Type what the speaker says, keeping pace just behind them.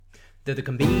They're the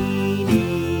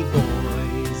Combini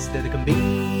Boys. They're the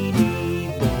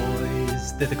Combini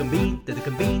Boys. They're the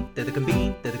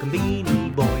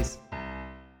Combini Boys.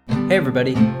 Hey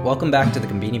everybody, welcome back to the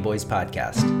Combini Boys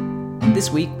podcast.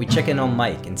 This week we check in on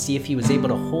Mike and see if he was able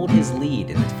to hold his lead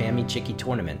in the Famichiki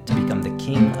tournament to become the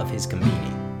king of his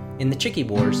Combini. In the Chiki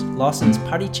Wars, Lawson's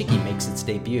Famichiki makes its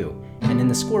debut, and in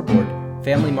the scoreboard,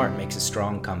 Family Mart makes a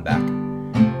strong comeback.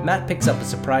 Matt picks up a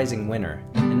surprising winner,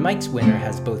 and Mike's winner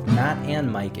has both Matt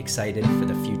and Mike excited for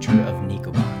the future of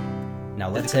Nikuban. Now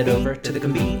let's head over to the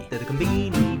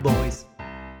Combini Boys.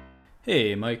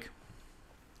 Hey, Mike.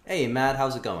 Hey, Matt,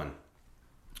 how's it going?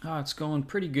 It's going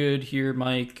pretty good here,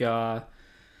 Mike.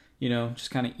 Just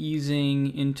kind of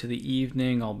easing into the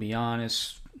evening, I'll be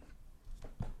honest.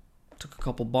 Took a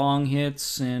couple bong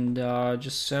hits and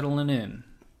just settling in,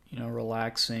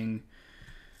 relaxing.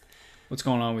 What's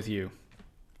going on with you?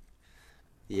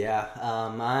 Yeah,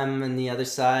 I'm on the other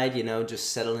side,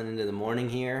 just settling into the morning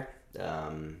here,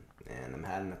 and I'm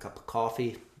having a cup of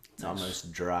coffee. It's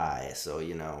almost dry, so, I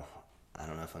don't know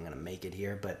if I'm going to make it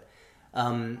here, but,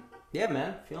 yeah,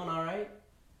 man, feeling all right.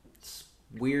 It's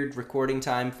weird recording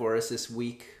time for us this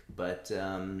week, but,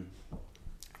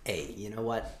 hey, you know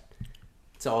what?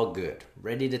 It's all good.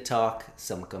 Ready to talk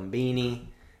some Combini,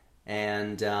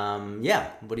 and,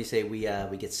 what do you say we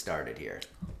get started here?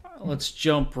 Let's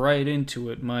jump right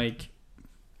into it, Mike.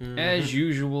 Mm-hmm. As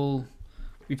usual,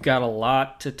 we've got a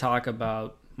lot to talk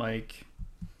about, Mike.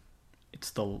 It's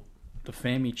the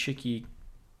Famichiki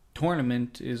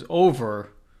tournament is over.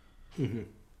 Mm-hmm.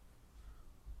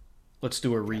 Let's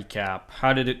do a recap.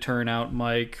 How did it turn out,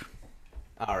 Mike?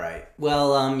 All right.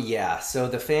 Well, so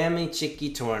the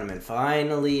Famichiki tournament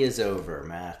finally is over,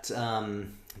 Matt.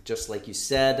 Just like you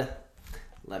said,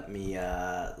 let me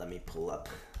pull up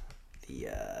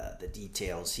the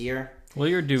details here. While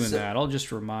you're doing that, I'll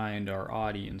just remind our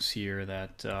audience here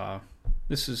that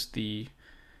this is the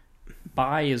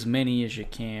buy as many as you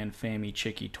can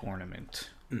Famichiki tournament.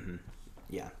 Mm-hmm.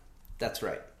 Yeah, that's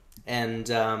right. And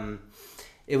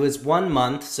it was 1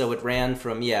 month, so it ran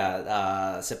from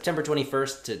September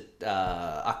 21st to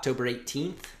October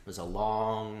 18th. It was a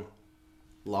long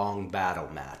battle,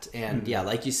 Matt. And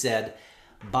like you said,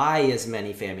 buy as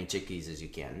many Famichikis as you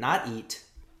can. Not eat.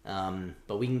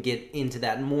 But we can get into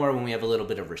that more when we have a little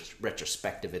bit of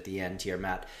retrospective at the end here,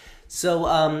 Matt. So,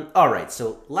 all right.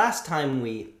 So last time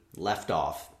we left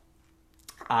off,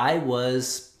 I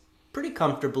was pretty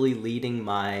comfortably leading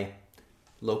my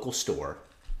local store.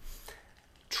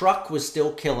 Truck was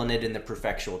still killing it in the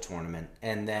prefectural tournament,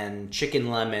 and then Chicken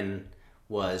Lemon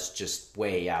was just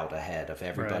way out ahead of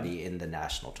everybody in the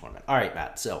national tournament. All right,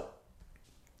 Matt. So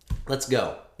let's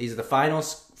go. These are the final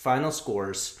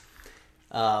scores.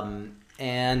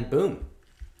 And boom,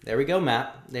 there we go,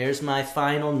 Matt. There's my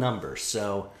final number.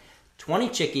 So 20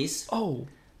 chickies. Oh.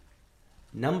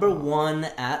 Number 1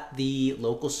 at the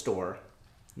local store.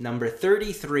 Number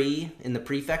 33 in the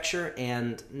prefecture,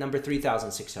 and number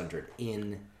 3,600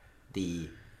 in the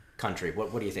country.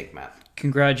 What do you think, Matt?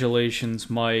 Congratulations,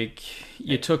 Mike.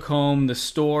 You took home the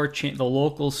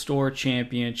local store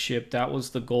championship. That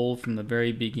was the goal from the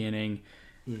very beginning.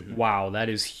 Mm-hmm. Wow, that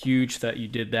is huge that you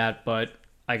did that, but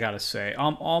I gotta say,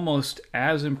 I'm almost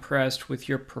as impressed with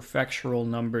your prefectural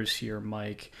numbers here,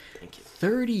 Mike. Thank you.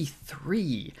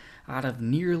 33 out of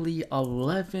nearly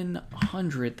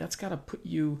 1,100. That's gotta put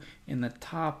you in the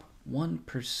top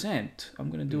 1%. I'm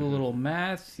gonna do a little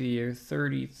math here.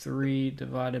 33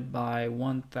 divided by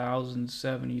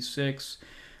 1,076.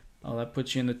 Oh, that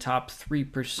puts you in the top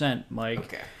 3%, Mike.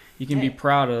 Okay. You can be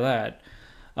proud of that.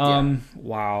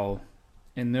 Wow.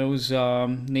 And those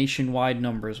nationwide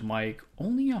numbers, Mike,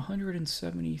 only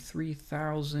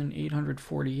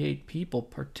 173,848 people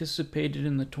participated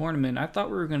in the tournament. I thought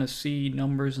we were going to see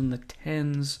numbers in the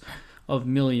tens of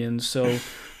millions, so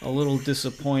a little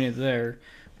disappointed there.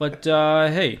 But,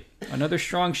 hey, another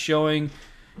strong showing.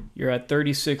 You're at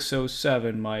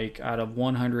 3607, Mike, out of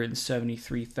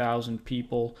 173,000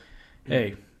 people.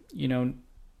 Hey,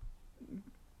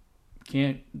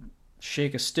 can't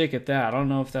shake a stick at that. I don't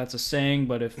know if that's a saying,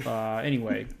 but if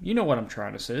anyway, you know what I'm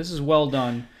trying to say. This is well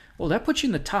done. Well, that puts you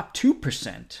in the top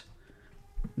 2%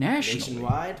 nationally.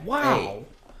 Nationwide? Wow. Hey,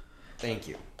 thank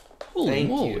you. Holy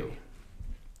moly.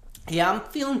 Yeah, I'm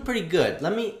feeling pretty good.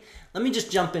 Let me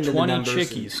just jump into the numbers. 20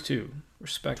 chickies too.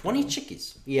 Respectful. 20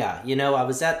 chickies. Yeah, I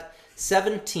was at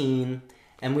 17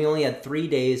 and we only had 3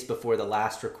 days before the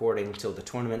last recording until the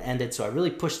tournament ended, so I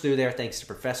really pushed through there thanks to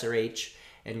Professor H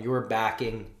and your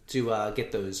backing to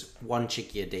get those 1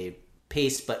 chickie a day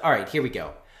pace. But all right, here we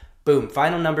go. Boom,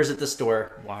 final numbers at the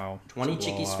store. Wow. 20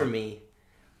 chickies for me.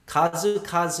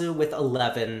 Kazu with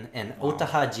 11, and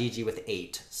Otaha Gigi with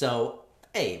 8. So,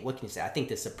 hey, what can you say? I think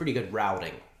this is a pretty good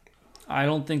routing. I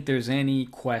don't think there's any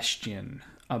question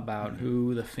about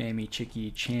who the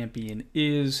Famichiki champion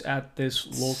is at this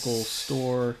local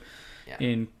store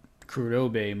in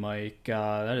Kurobe, Mike.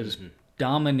 That is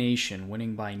domination,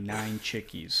 winning by 9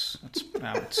 chickies. That's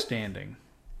outstanding.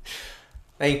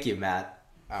 Thank you, Matt.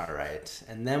 All right.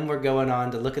 And then we're going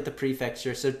on to look at the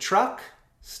prefecture. So Truck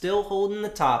still holding the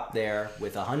top there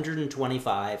with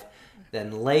 125.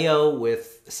 Then Leo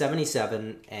with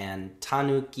 77 and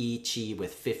Tanuki-chi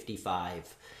with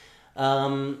 55.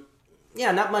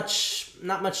 Not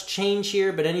much change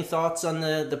here, but any thoughts on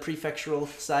the prefectural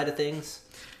side of things?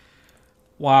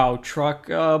 Wow, Truck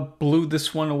blew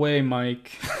this one away,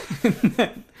 Mike.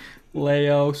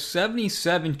 Leo,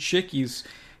 77 chickies.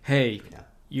 Hey,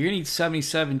 you're going to eat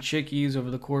 77 chickies over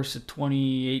the course of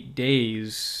 28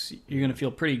 days. You're going to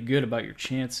feel pretty good about your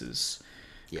chances.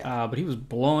 Yeah. But he was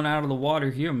blown out of the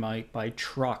water here, Mike, by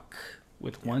Truck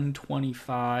with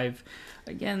 125.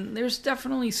 Again, there's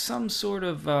definitely some sort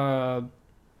of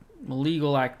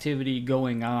illegal activity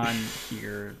going on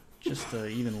here just to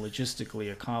even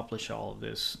logistically accomplish all of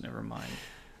this. Never mind.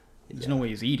 There's no way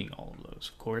he's eating all of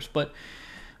those, of course. But,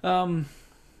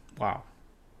 wow.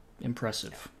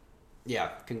 Impressive. Yeah,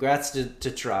 congrats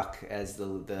to Truck as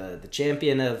the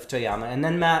champion of Toyama. And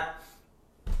then, Matt,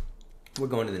 we're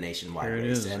going to the nationwide race. Here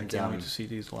it is. And, I can't wait to see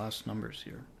these last numbers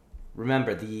here.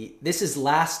 Remember, this is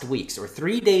last week's, or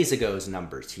 3 days ago's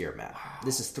numbers here, Matt. Wow.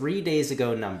 This is 3 days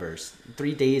ago numbers.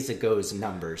 3 days ago's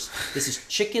numbers. This is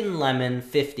Chicken Lemon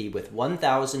 50 with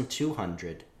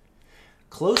 1,200.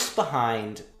 Close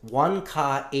behind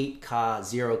 1K, 8K,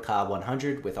 0K,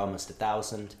 100 with almost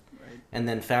 1,000. And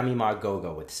then Famimar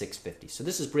Gogo with 650. So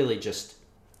this is really just,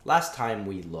 last time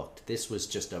we looked, this was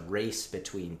just a race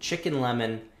between Chicken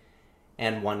Lemon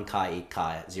and 1K,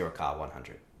 8K, 0K,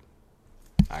 100.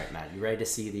 All right, Matt, you ready to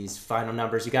see these final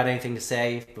numbers? You got anything to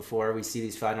say before we see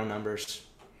these final numbers?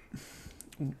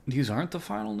 These aren't the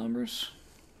final numbers?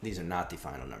 These are not the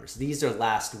final numbers. These are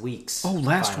last week's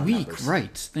last final week. Numbers.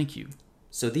 Right. Thank you.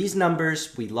 So these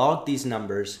numbers, we logged these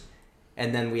numbers,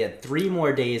 and then we had 3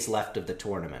 more days left of the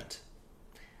tournament.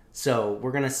 So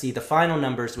we're going to see the final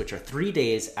numbers, which are 3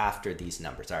 days after these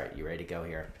numbers. All right, you ready to go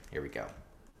here? Here we go.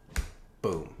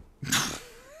 Boom.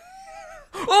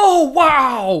 Oh,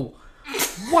 wow!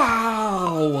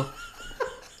 Wow!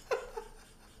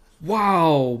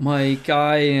 Wow, Mike,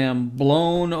 I am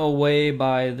blown away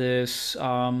by this.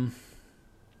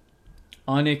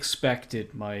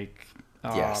 Unexpected, Mike.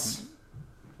 Yes.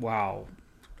 Wow.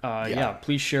 Yeah,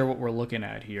 please share what we're looking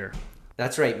at here.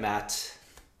 That's right, Matt.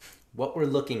 What we're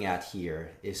looking at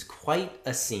here is quite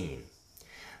a scene.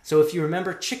 So if you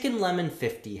remember, Chicken Lemon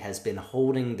 50 has been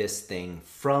holding this thing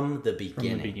from the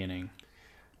beginning.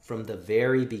 From the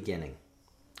very beginning.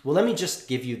 Well, let me just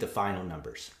give you the final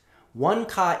numbers.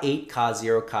 1K, 8K,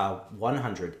 0K,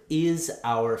 100 is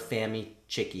our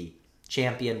Famichiki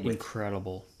champion with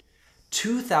incredible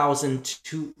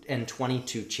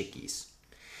 2,022 chickies.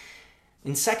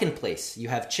 In second place, you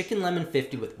have Chicken Lemon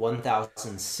 50 with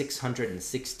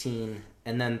 1,616.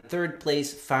 And then third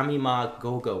place, Famima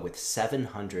Gogo with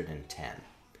 710.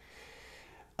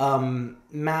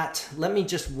 Matt, let me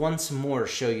just once more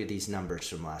show you these numbers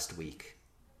from last week.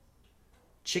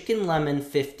 Chicken Lemon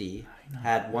 50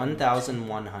 had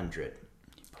 1,100.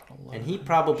 And he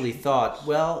probably thought,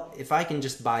 well, if I can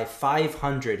just buy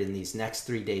 500 in these next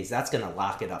 3 days, that's going to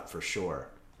lock it up for sure.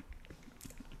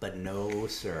 But no,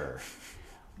 sir.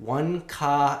 1K,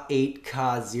 8K,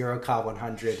 0K,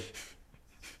 100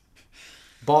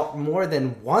 bought more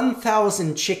than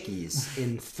 1,000 chickies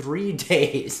in 3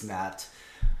 days, Matt.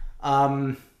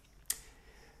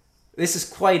 This is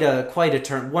quite a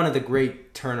turn. One of the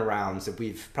great turnarounds that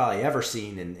we've probably ever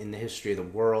seen in the history of the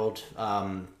world.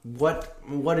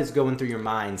 What is going through your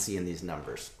mind seeing these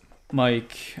numbers?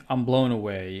 Mike, I'm blown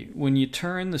away. When you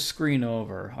turn the screen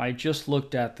over, I just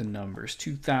looked at the numbers,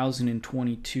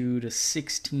 2022 to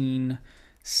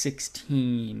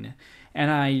 1616,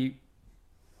 and I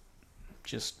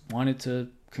just wanted to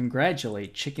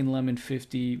congratulate Chicken Lemon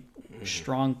 50,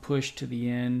 strong push to the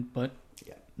end, but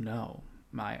no.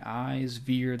 My eyes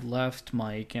veered left,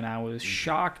 Mike, and I was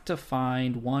shocked to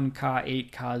find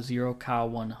 1K, 8K, 0K,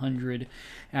 100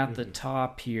 at the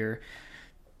top here.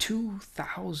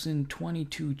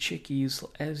 2,022 chickies,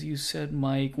 as you said,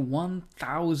 Mike.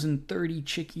 1,030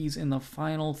 chickies in the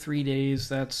final 3 days.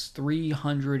 That's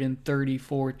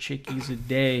 334 chickies a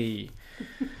day.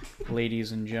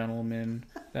 Ladies and gentlemen,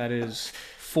 that is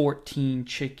 14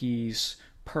 chickies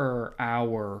per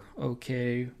hour,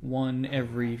 okay? One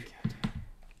every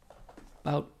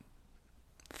about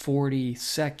 40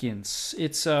 seconds.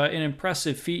 It's an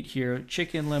impressive feat here.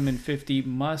 Chicken Lemon 50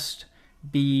 must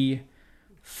be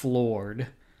floored.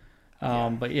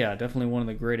 But yeah, definitely one of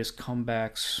the greatest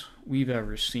comebacks we've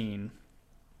ever seen.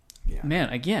 Yeah. Man,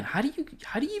 again, how do you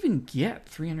even get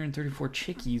 334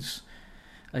 chickies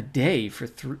a day for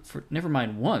never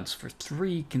mind once, for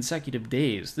 3 consecutive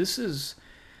days? This is,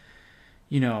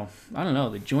 I don't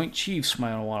know, the Joint Chiefs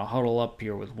might want to huddle up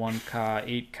here with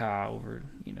 1K, 8K over,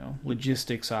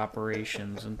 logistics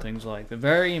operations and things like that.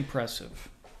 Very impressive.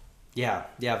 Yeah,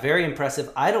 very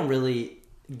impressive. I don't really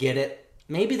get it.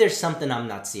 Maybe there's something I'm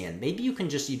not seeing. Maybe you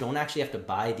don't actually have to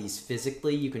buy these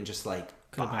physically. You can just buy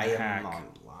them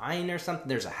online or something.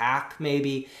 There's a hack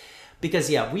maybe. Because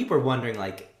we were wondering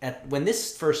when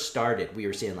this first started, we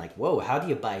were seeing whoa, how do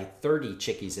you buy 30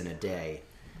 chickies in a day?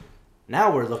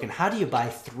 Now we're looking, how do you buy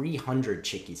 300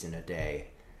 chickies in a day?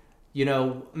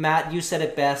 Matt, you said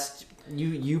it best.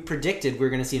 You predicted we were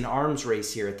going to see an arms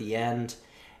race here at the end,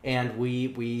 and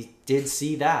we did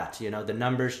see that. The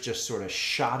numbers just sort of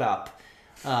shot up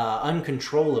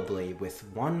uncontrollably with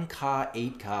 1K,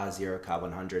 8K, 0K,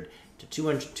 100 to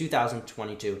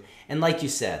 2022. And like you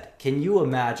said, can you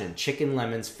imagine Chicken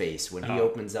Lemon's face when he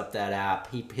opens up that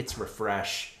app, he hits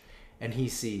refresh, and he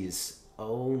sees,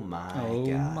 oh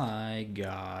my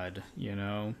God.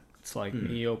 It's like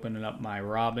me opening up my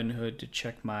Robinhood to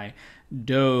check my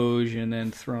Doge and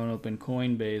then throwing open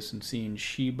Coinbase and seeing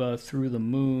Shiba through the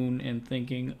moon and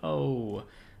thinking, oh,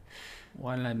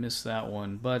 why did I miss that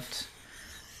one? But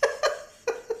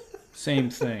same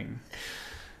thing.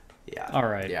 Yeah. All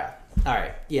right. Yeah. All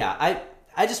right. Yeah.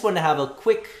 I just wanted to have a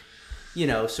quick,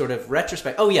 sort of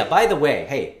retrospect. Oh, yeah. By the way,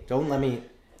 hey,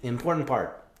 important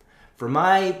part. For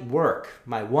my work,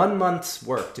 my 1 month's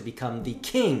work to become the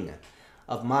king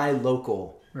of my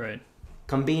local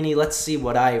Combini, let's see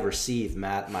what I receive,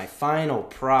 Matt. My final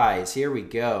prize. Here we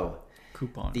go.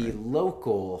 Coupon. The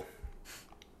local.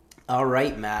 All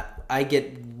right, Matt. I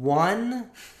get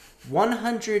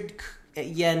 100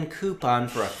 yen coupon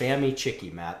for a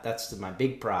Famichiki, Matt. That's my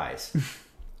big prize.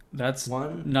 That's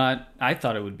not. I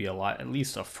thought it would be at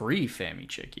least a free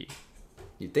Famichiki.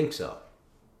 You'd think so.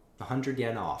 100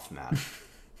 yen off, Matt.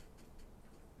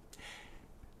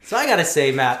 So I gotta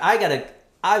say, Matt,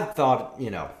 I've thought,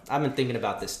 I've been thinking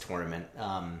about this tournament.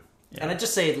 And I'd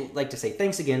just like to say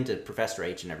thanks again to Professor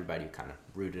H and everybody who kind of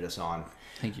rooted us on.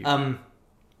 Thank you.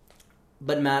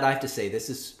 But Matt, I have to say,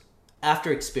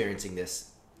 after experiencing this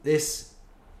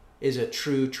is a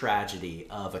true tragedy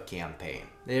of a campaign.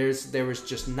 There was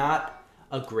just not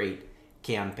a great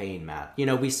campaign, Matt.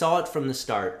 We saw it from the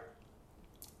start.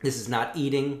 This is not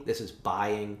eating. This is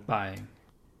buying. And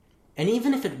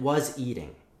even if it was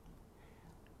eating,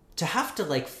 to have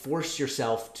to force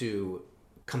yourself to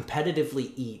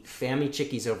competitively eat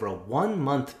Famichikis over a 1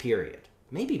 month period,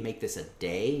 maybe make this a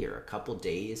day or a couple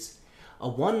days, a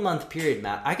 1 month period,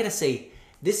 Matt, I gotta say,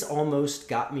 this almost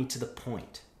got me to the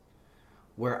point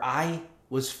where I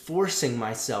was forcing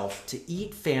myself to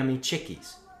eat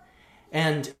Famichikis.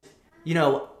 And,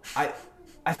 I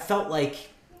felt like,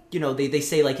 they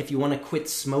say if you want to quit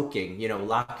smoking,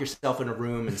 lock yourself in a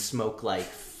room and smoke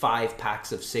 5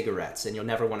 packs of cigarettes and you'll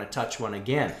never want to touch one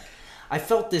again. I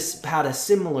felt this had a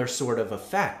similar sort of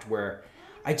effect where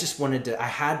I just I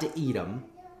had to eat them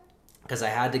because I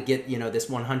had to get, this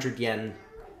 100 yen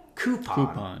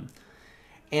coupon.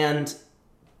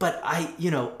 But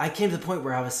I came to the point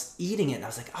where I was eating it and I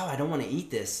was like, oh, I don't want to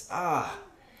eat this.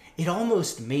 It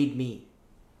almost made me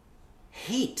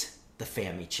hate the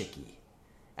Famichiki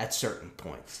at certain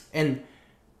points. And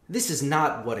this is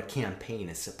not what a campaign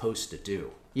is supposed to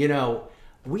do.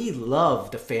 We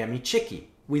love the Famichiki.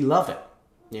 We love it,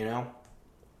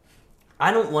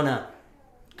 I don't want to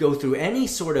go through any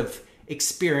sort of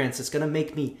experience that's going to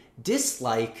make me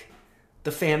dislike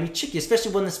the Famichiki,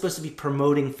 especially one that's supposed to be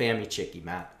promoting Famichiki,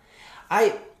 Matt.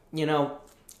 I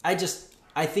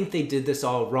think they did this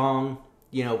all wrong,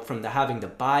 from the having to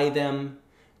buy them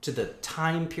to the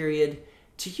time period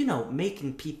to,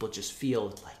 making people just feel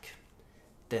like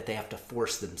that they have to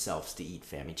force themselves to eat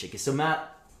Famichiki. So,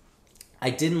 Matt, I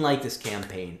didn't like this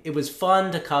campaign. It was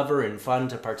fun to cover and fun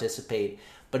to participate,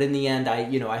 but in the end,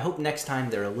 I hope next time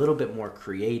they're a little bit more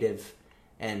creative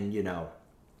and,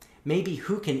 maybe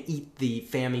who can eat the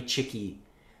Famichiki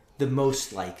the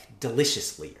most,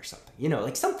 deliciously or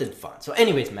something, something fun. So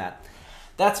anyways, Matt,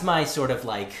 that's my sort of,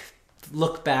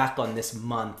 look back on this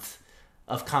month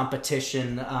of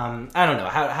competition. I don't know.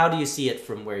 How do you see it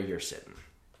from where you're sitting?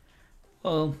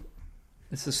 Well,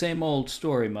 it's the same old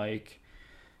story, Mike.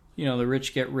 The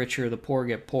rich get richer, the poor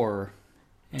get poorer.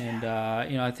 And,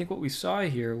 I think what we saw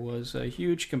here was a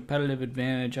huge competitive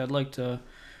advantage. I'd like to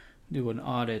do an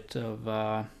audit of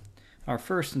our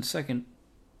first and second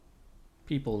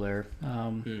people there.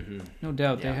 No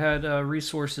doubt they had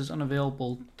resources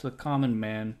unavailable to the common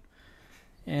man,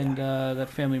 and that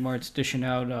Family Mart's dishing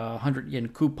out a 100 yen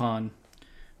coupon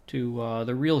to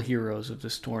the real heroes of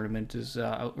this tournament is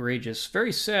outrageous.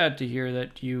 Very sad to hear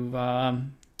that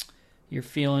your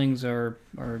feelings are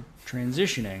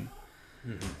transitioning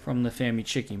from the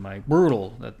Famichiki, Mike.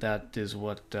 Brutal that is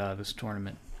what this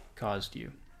tournament caused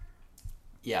you.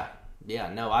 Yeah.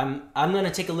 No, I'm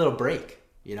gonna take a little break.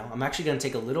 I'm actually gonna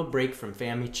take a little break from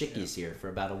Famichikis here for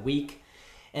about a week,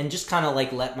 and just kind of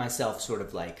like let myself sort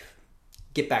of like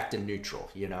get back to neutral.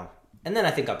 And then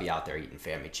I think I'll be out there eating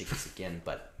Famichikis again.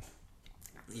 But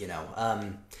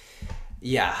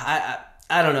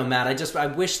I don't know, Matt. I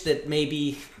wish that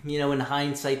maybe, in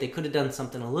hindsight, they could have done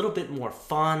something a little bit more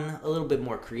fun, a little bit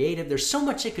more creative. There's so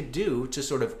much they could do to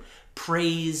sort of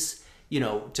praise,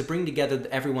 to bring together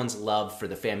everyone's love for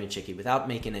the Famichiki without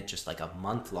making it just like a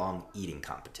month-long eating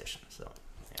competition. So,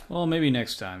 yeah. Well, maybe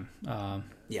next time.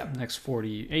 Next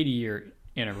 80-year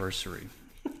anniversary.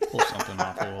 Pull something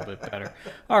off a little bit better.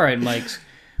 All right, Mike.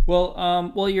 Well,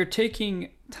 while you're taking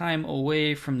time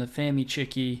away from the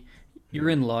Famichiki, you're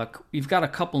in luck. We've got a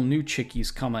couple new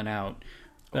chickies coming out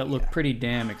that look pretty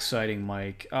damn exciting,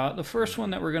 Mike. The first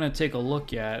one that we're going to take a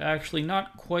look at, actually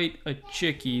not quite a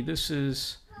chickie. This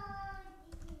is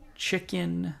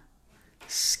chicken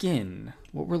skin.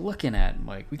 What we're looking at,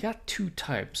 Mike, we got two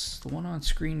types. The one on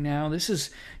screen now, this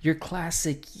is your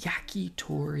classic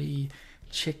yakitori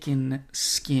chicken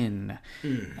skin.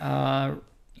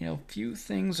 Few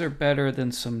things are better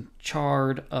than some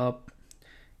charred up,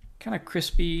 kind of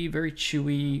crispy, very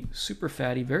chewy, super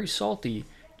fatty, very salty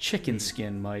chicken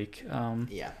skin, Mike.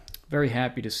 Very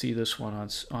happy to see this one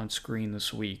on screen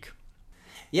this week.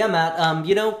 Yeah, Matt.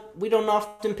 We don't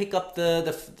often pick up the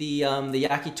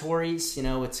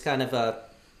yakitoris. It's kind of a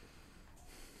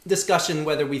discussion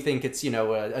whether we think it's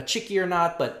a chickie or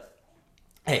not. But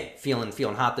hey,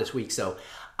 feeling hot this week, so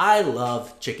I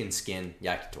love chicken skin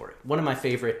yakitori. One of my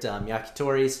favorite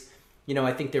yakitoris.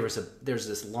 I think there's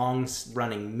this long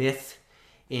running myth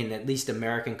in at least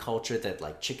American culture that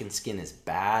like chicken skin is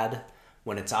bad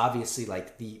when it's obviously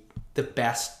like the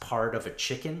best part of a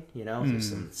chicken.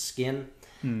 Some skin.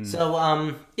 So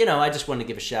I just wanted to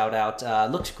give a shout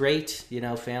out. Looks great.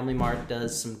 Family Mart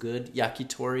does some good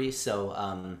yakitori. So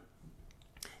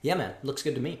man, looks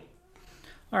good to me.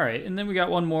 All right, and then we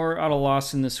got one more out of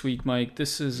Lawson this week, Mike.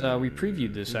 This is we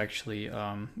previewed this actually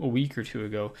a week or two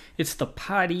ago. It's the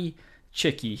Potty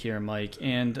Chickie here, Mike.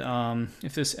 And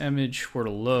if this image were to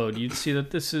load, you'd see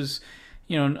that this is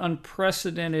an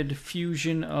unprecedented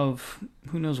fusion of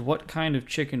who knows what kind of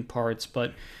chicken parts.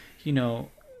 But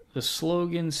the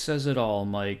slogan says it all,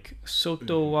 Mike.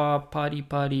 Soto wa pari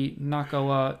pari, naka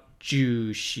wa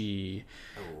juicy.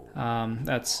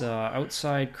 That's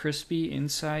outside crispy,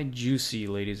 inside juicy,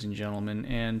 ladies and gentlemen.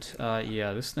 And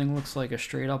this thing looks like a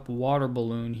straight up water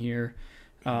balloon here.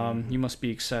 You must be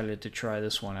excited to try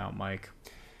this one out, Mike.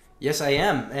 Yes, I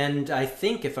am. And I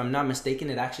think, if I'm not mistaken,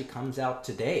 it actually comes out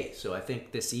today. So I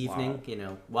think this evening,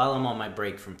 while I'm on my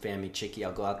break from Famichiki,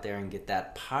 I'll go out there and get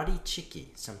that Potty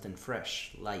Chickie, something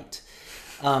fresh, light,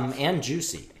 and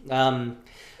juicy. Matt,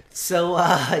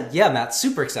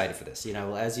 super excited for this.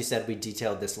 As you said, we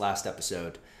detailed this last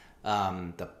episode.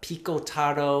 The Pico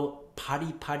Taro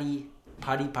Pari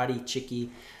Pari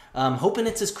Chickie. Hoping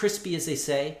it's as crispy as they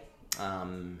say.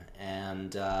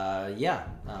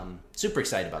 Super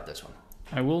excited about this one.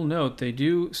 I will note, they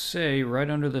do say right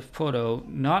under the photo,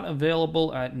 not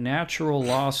available at Natural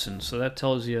Lawson. So that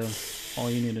tells you all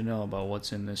you need to know about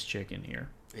what's in this chicken here.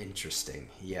 Interesting.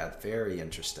 Yeah, very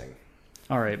interesting.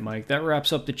 All right, Mike, that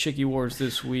wraps up the Chickie Wars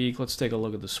this week. Let's take a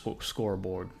look at the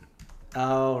scoreboard.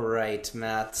 All right,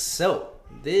 Matt. So,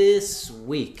 this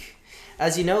week,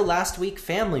 as you know, last week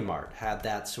Family Mart had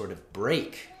that sort of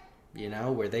break,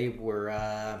 where they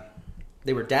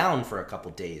were down for a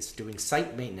couple days doing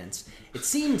site maintenance. It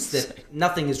seems that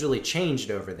nothing has really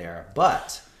changed over there,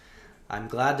 but I'm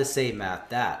glad to say, Matt,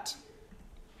 that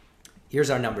here's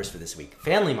our numbers for this week.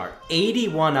 Family Mart,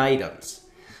 81 items.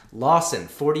 Lawson,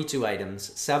 42 items.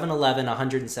 7-Eleven,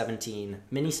 117.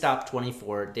 Mini Stop,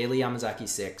 24. Daily Yamazaki,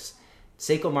 6.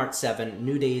 Seiko Mart, 7.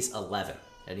 New Days, 11.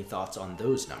 Any thoughts on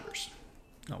those numbers?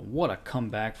 Oh, what a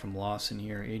comeback from Lawson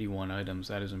here. 81 items.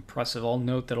 That is impressive. I'll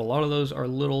note that a lot of those are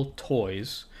little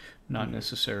toys, not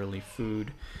necessarily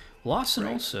food. Lawson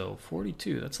also,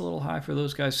 42. That's a little high for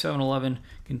those guys. 7-Eleven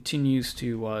continues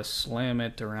to slam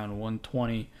it around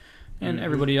 120. And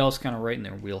everybody else kind of right in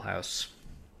their wheelhouse.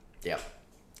 Yep.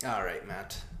 All right,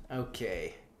 Matt.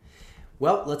 Okay.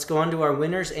 Well, let's go on to our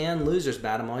winners and losers,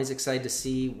 Matt. I'm always excited to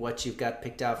see what you've got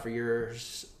picked out for your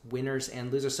winners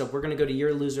and losers. So we're going to go to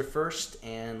your loser first,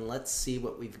 and let's see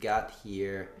what we've got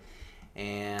here.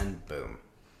 And boom.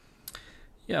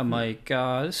 Yeah, Mike,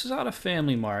 this is out of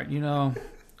Family Mart.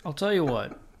 I'll tell you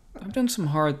what. I've done some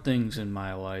hard things in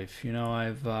my life.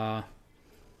 I've ran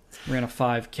a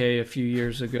 5K a few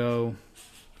years ago.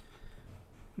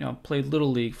 Played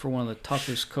Little League for one of the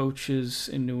toughest coaches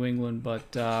in New England,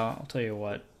 but I'll tell you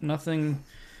what, nothing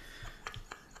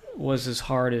was as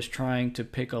hard as trying to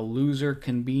pick a loser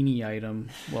conbini item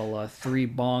while 3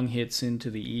 bong hits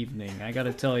into the evening. I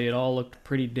gotta tell you, it all looked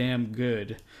pretty damn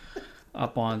good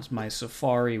up on my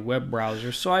Safari web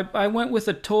browser. So I went with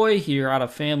a toy here out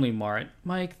of Family Mart.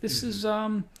 Mike, this is,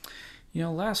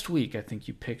 last week I think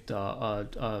you picked a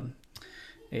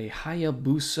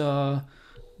Hayabusa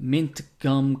mint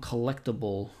gum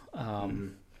collectible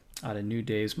out of New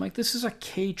Days. Mike, this is a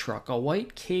K-Truck, a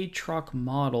white K-Truck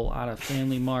model out of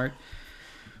Family Mart.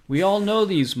 We all know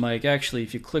these, Mike. Actually,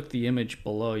 if you click the image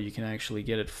below, you can actually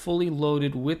get it fully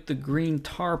loaded with the green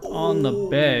tarp on the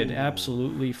bed.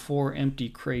 Absolutely, 4 empty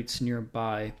crates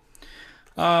nearby.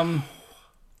 Wow,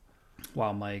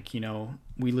 Mike,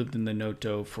 we lived in the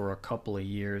Noto for a couple of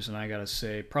years, and I gotta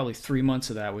say, probably 3 months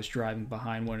of that was driving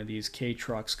behind one of these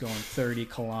K-Trucks going 30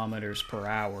 kilometers per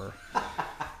hour.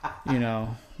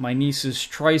 My niece's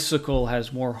tricycle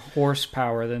has more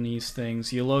horsepower than these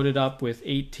things. You load it up with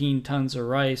 18 tons of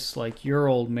rice like your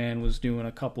old man was doing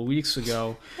a couple weeks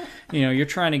ago. You're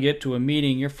trying to get to a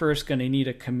meeting. You're first going to need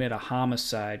to commit a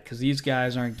homicide because these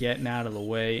guys aren't getting out of the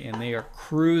way, and they are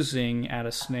cruising at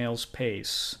a snail's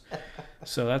pace.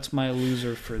 So that's my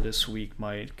loser for this week,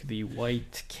 Mike, the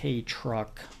white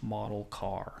K-Truck model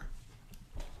car.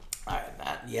 All right,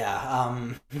 Matt.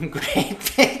 Yeah, great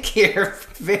pick here.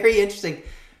 Very interesting.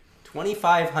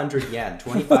 2,500 yen,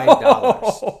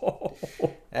 $25.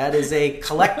 That is a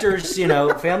collector's,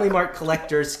 Family Mart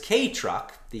collector's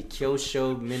K-Truck, the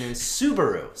Kyosho Minu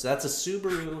Subaru. So that's a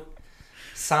Subaru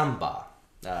Samba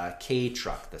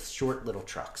K-Truck, the short little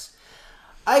trucks.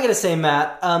 I gotta say,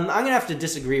 Matt, I'm gonna have to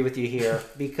disagree with you here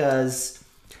because,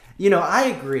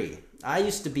 I agree. I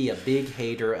used to be a big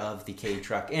hater of the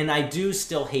K-Truck, and I do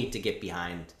still hate to get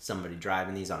behind somebody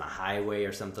driving these on a highway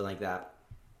or something like that.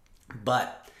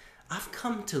 But I've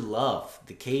come to love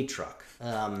the K-Truck.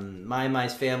 My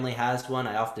family has one.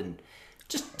 I often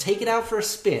just take it out for a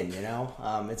spin,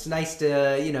 It's nice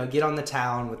to, get on the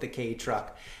town with the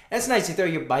K-Truck. And it's nice, you throw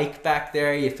your bike back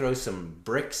there, you throw some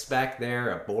bricks back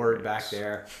there, a board back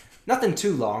there. Nothing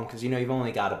too long, because, you've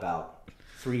only got about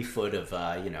 3 foot of,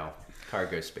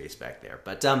 cargo space back there.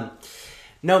 But,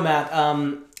 no, Matt,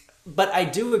 but I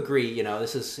do agree,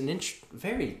 this is an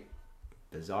very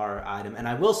bizarre item. And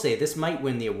I will say, this might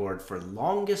win the award for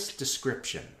longest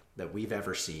description that we've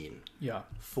ever seen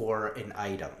for an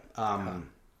item.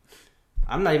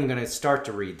 I'm not even going to start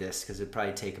to read this because it'd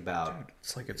probably take about...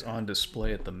 It's like it's on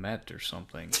display at the Met or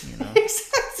something,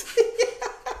 Exactly.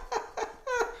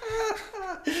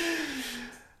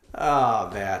 Oh,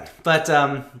 man. But,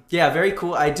 very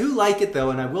cool. I do like it, though,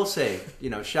 and I will say,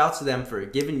 shouts to them for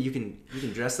giving... You can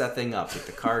dress that thing up with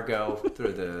the cargo,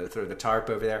 throw the tarp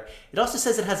over there. It also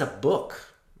says it has a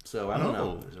book. So, I don't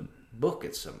know. There's a book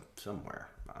somewhere.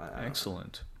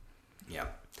 Excellent. Yeah.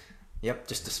 Yep,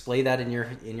 just display that in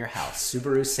your house.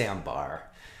 Subaru Sambar.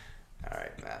 All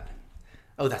right, Matt.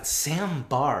 Oh, that's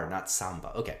Sambar, not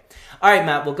Samba. Okay. All right,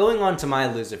 Matt. Well, going on to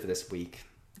my loser for this week.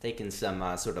 Taking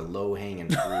some sort of low-hanging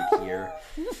fruit here.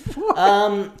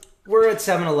 We're at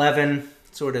 7-Eleven,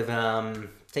 sort of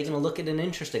taking a look at an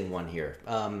interesting one here.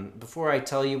 Before I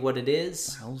tell you what it is...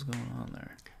 What the hell's going on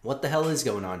there? What the hell is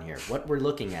going on here? What we're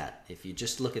looking at, if you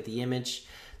just look at the image...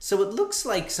 So it looks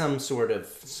like some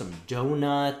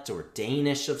donut or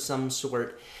Danish of some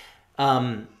sort.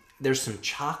 There's some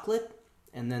chocolate,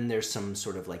 and then there's some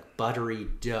sort of like buttery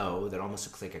dough that almost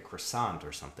looks like a croissant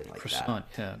or something like that. Croissant,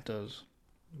 yeah, it does.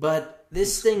 But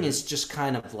this thing is just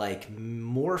kind of like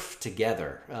morphed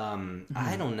together.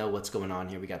 I don't know what's going on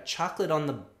here. We got chocolate on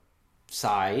the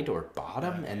side or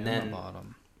bottom, and then the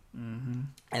bottom.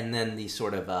 And then the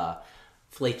sort of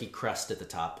flaky crust at the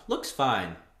top. Looks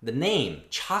fine. The name,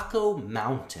 Choco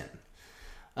Mountain.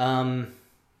 I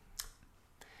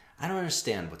don't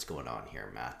understand what's going on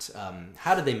here, Matt.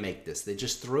 How do they make this? They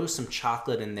just throw some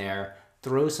chocolate in there,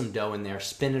 throw some dough in there,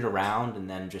 spin it around, and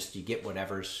then just you get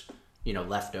whatever's,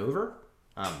 left over?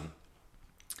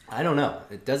 I don't know.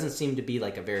 It doesn't seem to be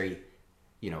like a very,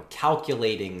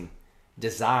 calculating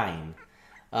design.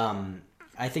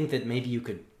 I think that maybe you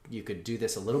could do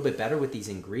this a little bit better with these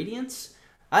ingredients.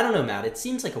 I don't know, Matt. It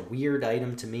seems like a weird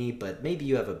item to me, but maybe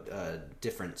you have a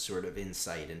different sort of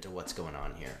insight into what's going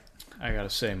on here. I gotta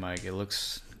say, Mike, it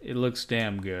looks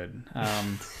damn good.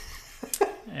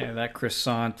 Yeah, that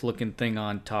croissant-looking thing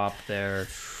on top there,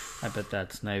 I bet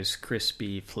that's nice,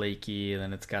 crispy, flaky, and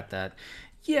then it's got that.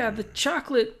 Yeah, the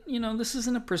chocolate, this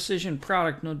isn't a precision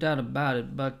product, no doubt about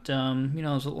it, but,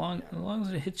 as long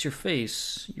as it hits your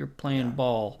face, you're playing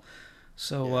ball.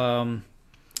 So,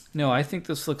 no, I think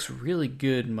this looks really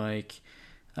good, Mike.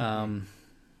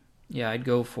 Yeah, I'd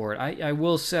go for it. I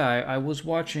will say, I was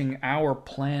watching Our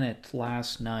Planet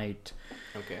last night.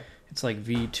 Okay. It's like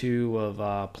V2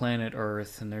 of Planet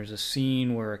Earth, and there's a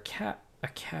scene where it's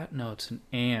an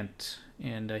ant,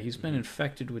 and he's been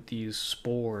infected with these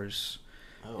spores.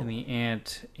 Oh. And the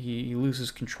ant, he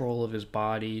loses control of his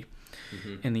body,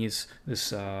 and this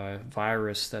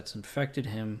virus that's infected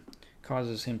him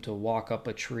causes him to walk up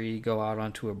a tree, go out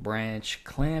onto a branch,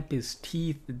 clamp his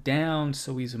teeth down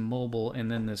so he's immobile, and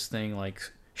then this thing like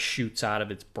shoots out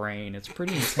of its brain. It's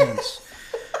pretty intense.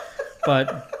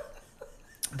 But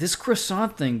this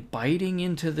croissant thing biting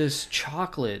into this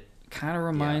chocolate kind of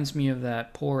reminds me of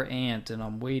that poor ant, and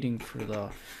I'm waiting for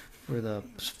the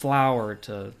flour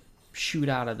to shoot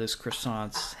out of this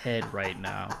croissant's head right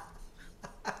now.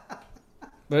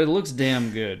 But it looks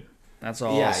damn good. That's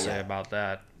all I'll say about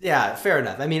that. Yeah, fair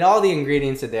enough. I mean, all the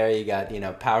ingredients are there. You got,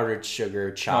 powdered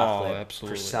sugar, chocolate,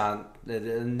 croissant,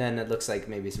 and then it looks like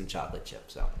maybe some chocolate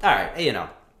chips. So, all right,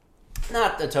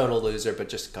 not a total loser, but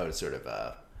just sort of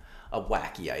a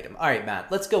wacky item. All right,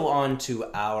 Matt, let's go on to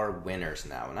our winners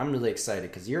now. And I'm really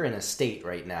excited because you're in a state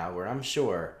right now where I'm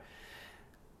sure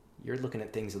you're looking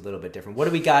at things a little bit different. What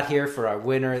do we got here for our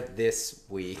winner this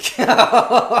week?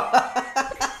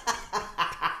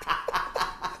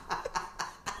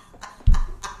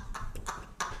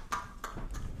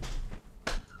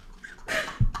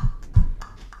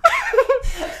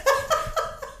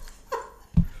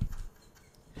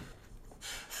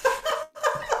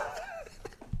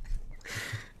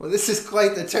 Well, this is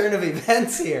quite the turn of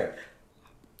events here.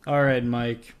 All right,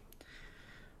 Mike.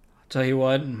 I'll tell you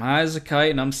what, my eyes are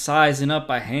kite, and I'm sizing up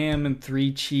a ham and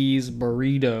 3 cheese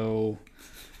burrito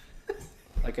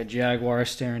like a jaguar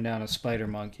staring down a spider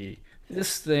monkey.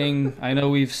 This thing, I know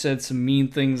we've said some mean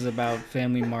things about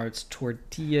Family Mart's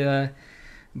tortilla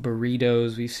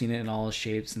burritos. We've seen it in all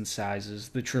shapes and sizes.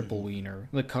 The triple wiener,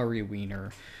 the curry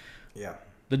wiener,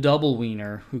 the double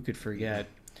wiener, who could forget?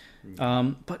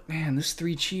 But man, this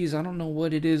 3 cheese, I don't know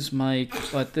what it is, Mike,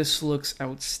 but this looks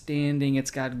outstanding.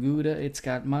 It's got Gouda, it's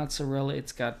got mozzarella,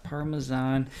 it's got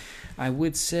Parmesan. I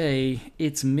would say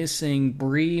it's missing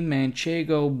brie,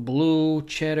 manchego, blue,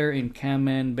 cheddar, and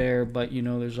camembert, but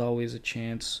there's always a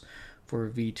chance for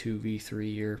a V2,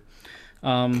 V3 here.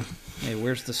 Hey,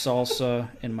 where's the salsa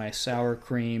and my sour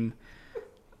cream?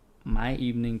 My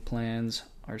evening plans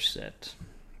are set.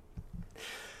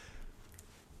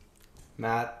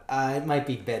 Matt, it might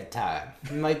be bedtime.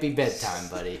 It might be bedtime,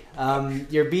 buddy.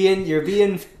 You're getting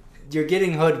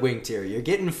hoodwinked here. You're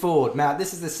getting fooled. Matt,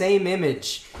 this is the same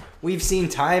image we've seen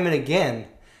time and again.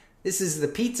 This is the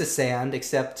pizza sand,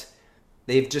 except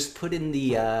they've just put in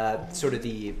the sort of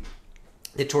the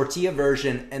tortilla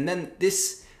version, and then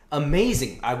this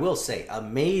amazing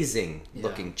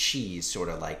looking cheese, sort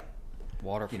of like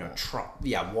waterfall.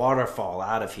 Waterfall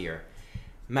out of here.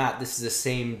 Matt, this is the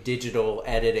same digital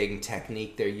editing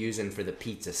technique they're using for the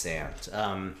pizza sand.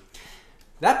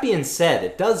 That being said,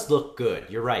 it does look good.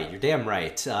 You're right. You're damn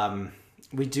right.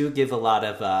 We do give a lot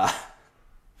of,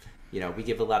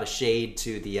 shade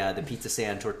to the pizza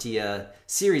sand tortilla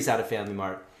series out of Family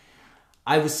Mart.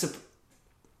 I was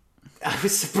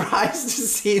surprised to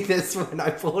see this when I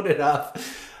pulled it up,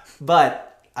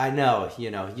 but I know,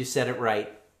 you said it right.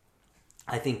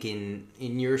 I think in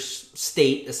your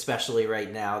state, especially right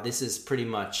now, this is pretty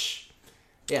much,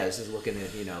 this is looking at,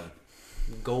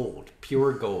 gold,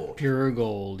 pure gold. Pure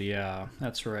gold, yeah,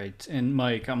 that's right. And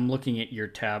Mike, I'm looking at your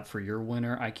tab for your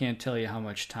winner. I can't tell you how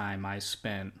much time I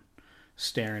spent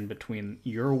staring between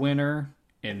your winner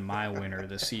and my winner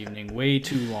this evening. Way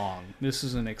too long. This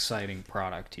is an exciting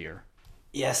product here.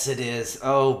 Yes, it is.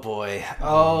 Oh, boy.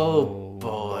 Oh,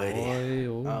 boy.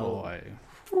 Oh, boy.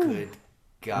 Good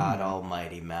God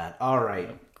almighty, Matt. All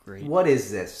right. Great. What is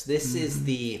this? This is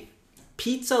the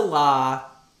Pizza La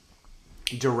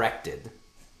directed.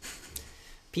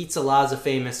 Pizza La is a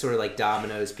famous sort of like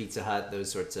Domino's, Pizza Hut,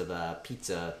 those sorts of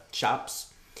pizza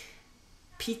shops.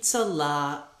 Pizza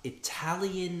La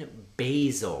Italian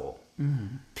Basil.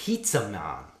 Pizza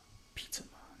Man.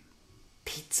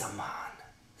 Pizza Man.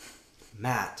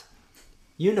 Matt,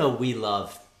 we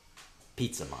love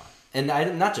Pizza Man. And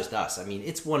not just us. I mean,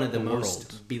 it's one of the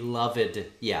most beloved,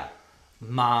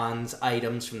 Mons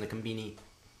items from the Konbini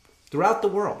throughout the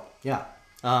world. Yeah.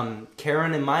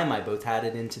 Karen and Maimai both had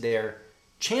it into their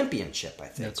championship, I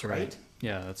think. That's right.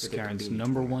 Yeah, that's Karen's Konbini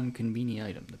number one Konbini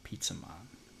item, the Pizza Mon.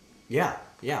 Yeah.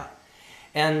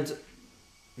 And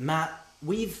Matt,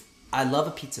 I love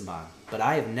a pizza mon, but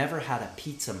I have never had a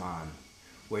pizza mon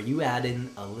where you add in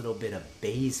a little bit of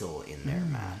basil in there,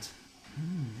 Matt.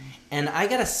 And I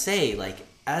gotta say, like,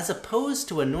 as opposed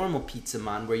to a normal pizza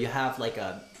mon where you have like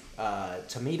a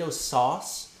tomato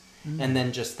sauce and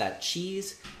then just that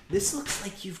cheese, this looks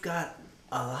like you've got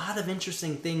a lot of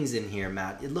interesting things in here,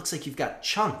 Matt. It looks like you've got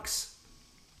chunks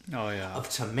of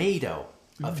tomato,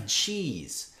 of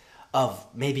cheese, of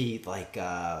maybe like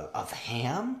of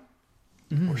ham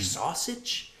or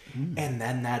sausage, and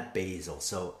then that basil.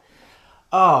 So,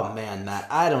 oh man, Matt,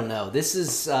 I don't know. This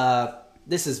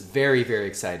is very, very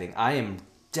exciting. I am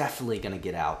definitely gonna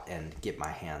get out and get my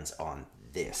hands on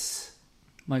this.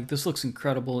 Mike, this looks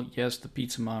incredible. Yes, the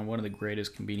Pizza Mon, one of the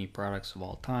greatest Konbini products of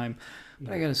all time.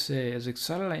 But I gotta say, as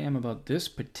excited I am about this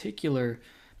particular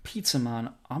Pizza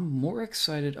Mon, I'm more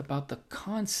excited about the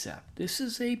concept. This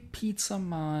is a Pizza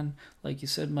Mon, like you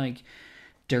said, Mike,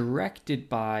 directed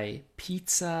by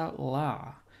Pizza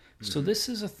La. So this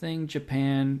is a thing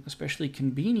Japan, especially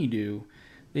Konbini, do.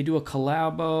 They do a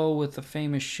collabo with a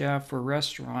famous chef or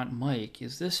restaurant. Mike,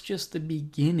 is this just the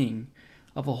beginning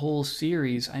of a whole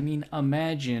series? I mean,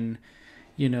 imagine,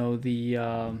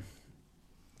 the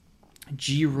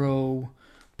Jiro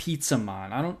Pizza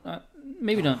Mon.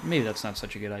 Maybe that's not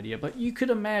such a good idea, but you could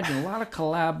imagine a lot of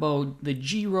collabo, the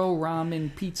Jiro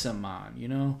Ramen Pizza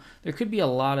Mon, there could be a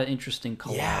lot of interesting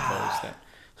collabos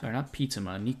sorry, not Pizza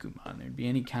Mon, Nikumon. There'd be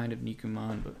any kind of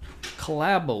Nikumon, but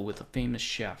collabo with a famous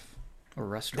chef or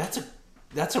restaurant.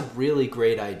 That's a really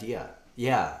great idea.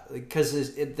 Yeah,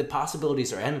 because the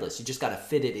possibilities are endless. You just got to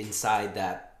fit it inside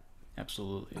that,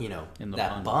 absolutely, in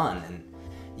that bun, and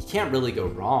you can't really go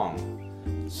wrong.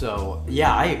 So,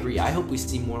 yeah, I agree. I hope we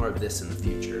see more of this in the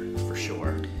future, for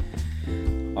sure.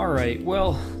 All right,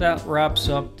 well, that wraps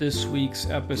up this week's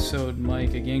episode,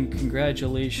 Mike. Again,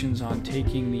 congratulations on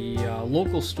taking the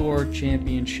local store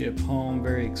championship home.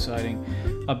 Very exciting.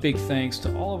 A big thanks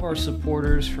to all of our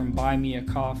supporters from Buy Me a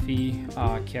Coffee,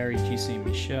 Carrie G. St.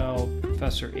 Michel,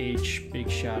 Professor H, big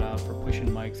shout out for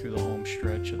pushing Mike through the home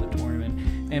stretch of the tournament,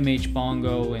 MH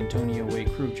Bongo, Antonio Way,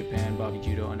 Crew of Japan, Bobby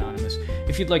Judo, Anonymous.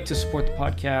 If you'd like to support the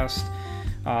podcast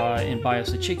and buy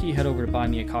us a chickie, head over to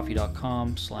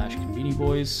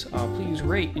buymeacoffee.com/conveniboys. Please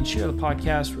rate and share the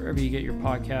podcast wherever you get your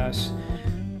podcasts.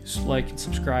 Just like and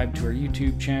subscribe to our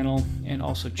YouTube channel, and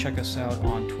also check us out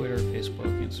on Twitter, Facebook,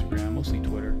 Instagram, mostly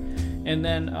Twitter. And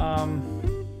then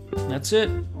that's it.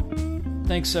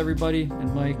 Thanks everybody,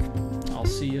 and Mike, I'll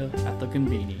see you at the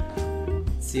Konbini.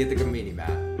 See you at the Konbini,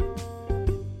 Matt.